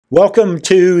Welcome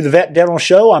to the Vet Dental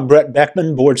Show. I'm Brett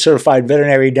Beckman, board certified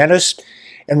veterinary dentist,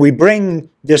 and we bring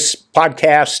this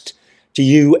podcast to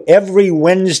you every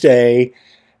Wednesday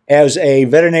as a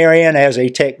veterinarian, as a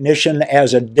technician,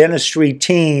 as a dentistry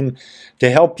team to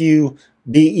help you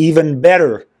be even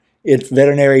better at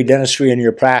veterinary dentistry in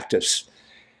your practice.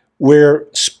 We're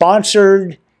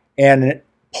sponsored and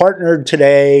partnered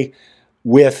today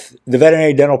with the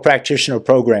Veterinary Dental Practitioner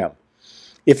Program.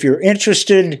 If you're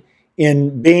interested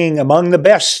in being among the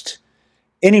best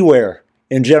anywhere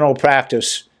in general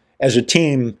practice as a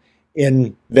team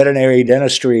in veterinary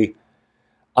dentistry,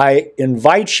 I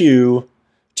invite you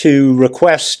to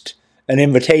request an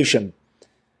invitation.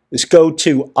 Let's go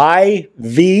to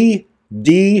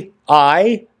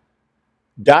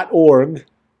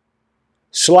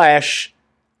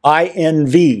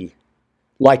ivdi.org/INV,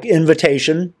 like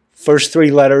invitation, first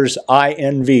three letters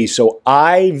INV. So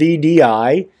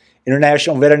IVDI,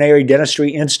 International Veterinary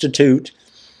Dentistry Institute,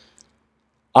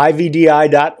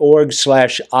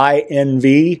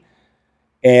 ivdi.org/INV,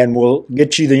 and we'll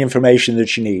get you the information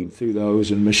that you need through those.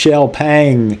 And Michelle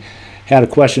Pang had a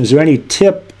question. Is there any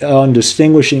tip on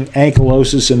distinguishing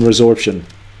ankylosis and resorption?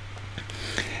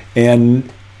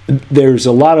 And there's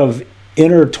a lot of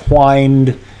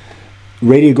intertwined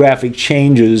radiographic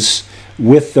changes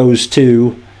with those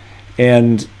two,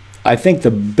 and I think the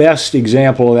best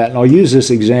example of that, and I'll use this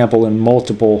example in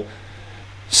multiple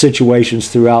situations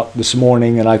throughout this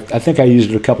morning, and I think I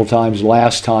used it a couple times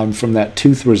last time from that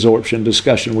tooth resorption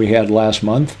discussion we had last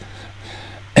month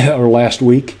or last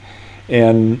week.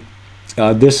 And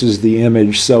this is the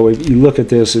image. So if you look at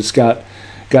this, it's got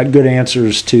good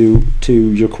answers to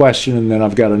your question, and then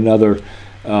I've got another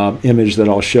image that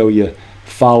I'll show you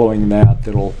following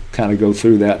that'll kind of go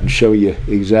through that and show you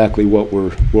exactly what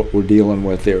we're dealing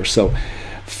with there. So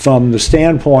from the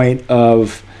standpoint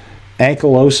of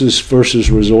ankylosis versus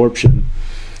resorption,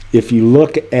 if you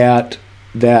look at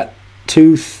that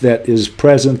tooth that is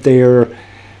present there,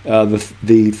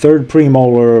 the third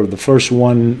premolar, or the first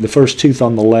tooth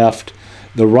on the left,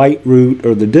 the right root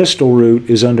or the distal root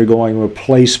is undergoing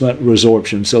replacement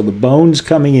resorption. So the bone's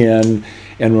coming in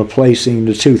and replacing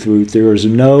the tooth root. There is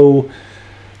no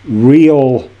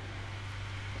real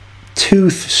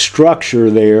tooth structure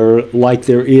there like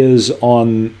there is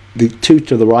on the tooth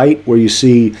to the right, where you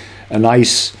see a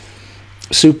nice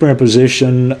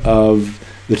superimposition of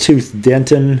the tooth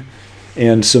dentin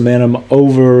and cementum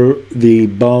over the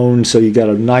bone. So you got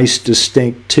a nice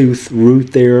distinct tooth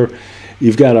root there.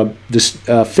 You've got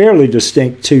a fairly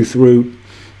distinct tooth root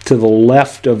to the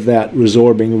left of that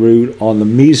resorbing root on the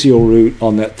mesial root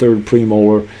on that third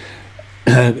premolar,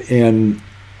 and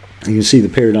you can see the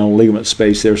periodontal ligament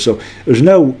space there. So there's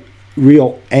no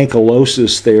real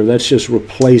ankylosis there. That's just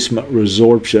replacement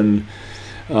resorption,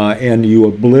 and you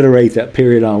obliterate that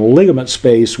periodontal ligament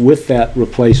space with that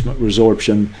replacement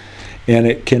resorption, and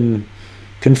it can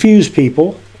confuse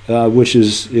people, which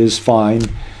is fine,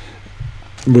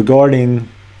 regarding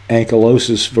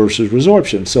ankylosis versus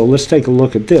resorption. So let's take a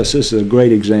look at this. This is a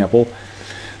great example.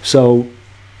 So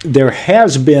there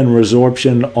has been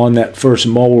resorption on that first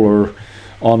molar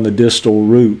on the distal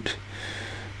root,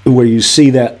 where you see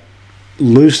that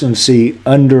lucency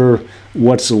under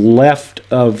what's left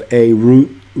of a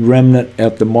root remnant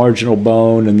at the marginal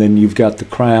bone, and then you've got the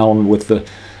crown with the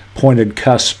pointed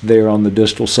cusp there on the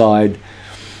distal side.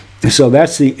 So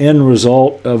that's the end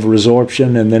result of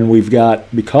resorption. And then we've got,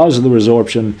 because of the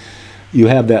resorption, you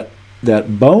have that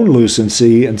bone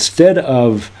lucency instead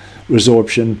of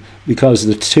resorption, because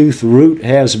the tooth root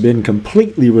has been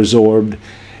completely resorbed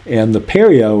and the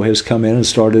perio has come in and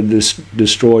started to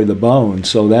destroy the bone.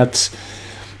 So that's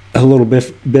a little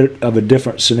bit of a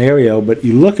different scenario. But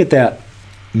you look at that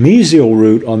mesial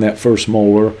root on that first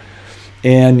molar,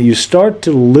 and you start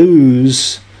to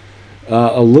lose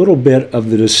a little bit of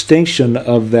the distinction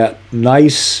of that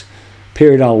nice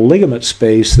periodontal ligament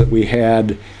space that we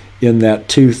had in that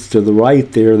tooth to the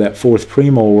right there, that fourth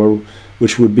premolar,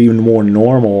 which would be more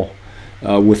normal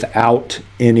without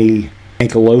any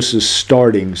ankylosis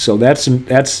starting. So that's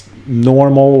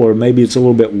normal, or maybe it's a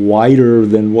little bit wider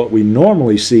than what we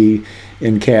normally see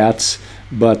in cats,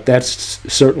 but that's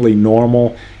certainly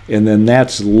normal. And then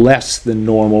that's less than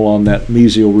normal on that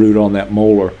mesial root on that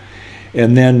molar.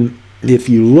 And then if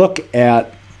you look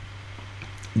at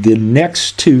the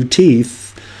next two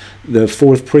teeth, the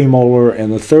fourth premolar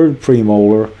and the third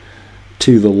premolar,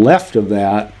 to the left of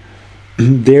that,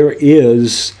 there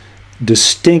is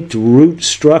distinct root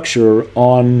structure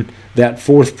on that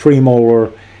fourth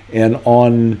premolar and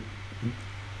on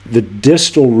the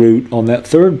distal root on that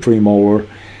third premolar.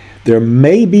 There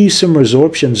may be some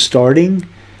resorption starting,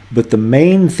 But the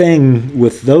main thing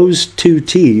with those two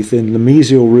teeth and the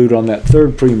mesial root on that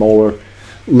third premolar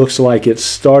looks like it's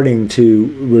starting to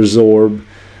resorb,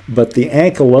 but the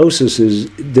ankylosis is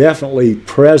definitely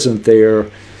present there,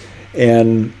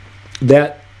 and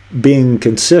that being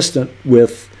consistent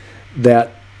with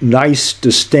that nice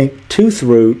distinct tooth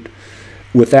root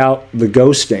without the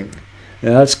ghosting.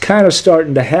 Now that's kind of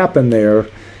starting to happen there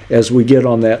as we get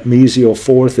on that mesial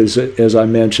fourth, as I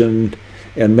mentioned,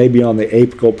 and maybe on the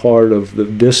apical part of the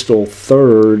distal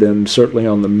third, and certainly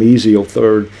on the mesial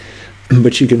third.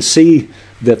 But you can see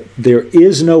that there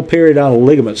is no periodontal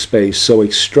ligament space, so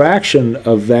extraction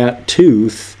of that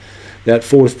tooth, that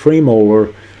fourth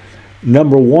premolar,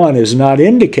 number one, is not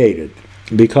indicated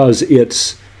because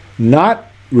it's not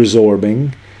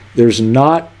resorbing. There's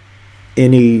not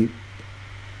any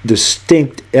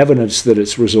distinct evidence that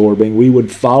it's resorbing. We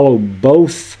would follow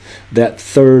both that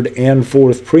third and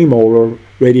fourth premolar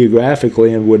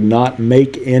radiographically and would not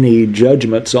make any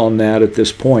judgments on that at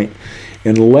this point,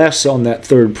 unless on that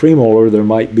third premolar there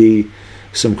might be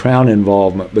some crown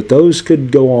involvement. But those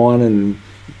could go on and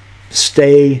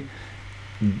stay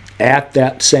at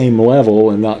that same level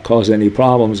and not cause any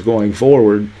problems going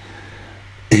forward.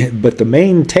 But the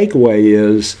main takeaway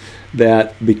is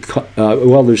that,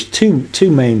 well, there's two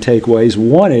main takeaways.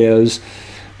 One is,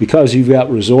 because you've got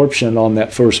resorption on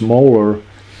that first molar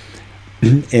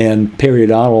and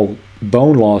periodontal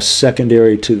bone loss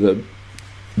secondary to the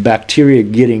bacteria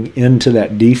getting into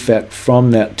that defect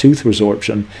from that tooth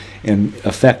resorption and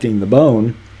affecting the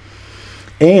bone,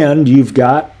 and you've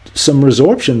got some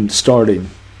resorption starting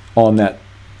on that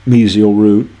mesial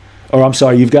root, or I'm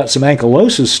sorry, you've got some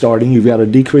ankylosis starting, you've got a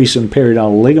decrease in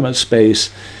periodontal ligament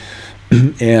space,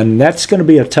 and that's going to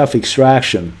be a tough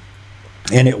extraction.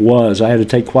 And it was. I had to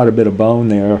take quite a bit of bone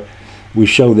there. We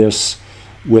show this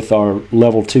with our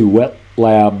level 2 wet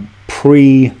lab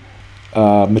pre-materials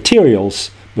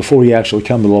before you actually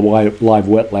come to the live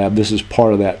wet lab. This is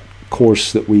part of that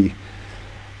course that we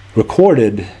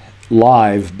recorded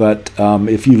live, but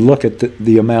if you look at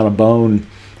the amount of bone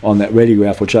on that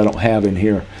radiograph, which I don't have in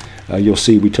here, you'll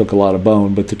see we took a lot of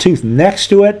bone. But the tooth next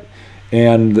to it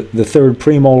and the third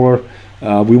premolar,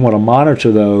 we want to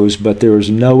monitor those, but there is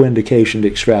no indication to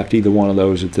extract either one of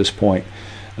those at this point.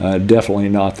 Definitely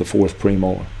not the fourth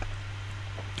premolar.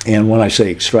 And when I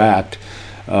say extract,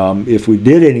 if we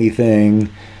did anything,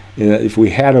 if we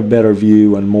had a better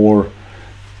view and more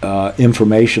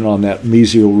information on that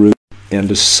mesial root and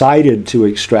decided to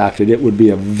extract it, it would be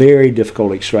a very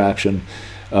difficult extraction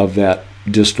of that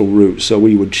distal root. So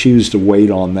we would choose to wait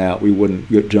on that. We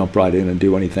wouldn't jump right in and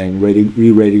do anything.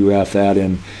 Re-radiograph that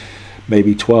in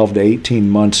maybe 12 to 18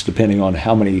 months, depending on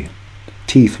how many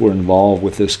teeth were involved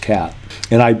with this cat.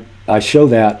 And I show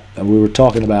that, and we were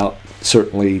talking about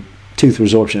certainly tooth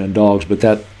resorption in dogs, but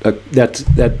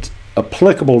that's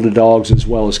applicable to dogs as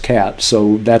well as cats.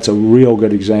 So that's a real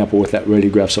good example with that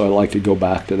radiograph, so I like to go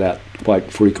back to that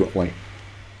quite frequently.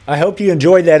 I hope you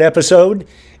enjoyed that episode.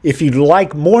 If you'd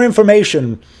like more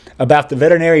information about the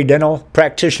Veterinary Dental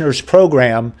Practitioners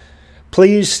Program,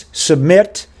 please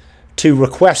submit to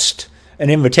request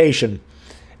an invitation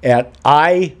at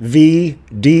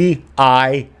ivdi.org/INV.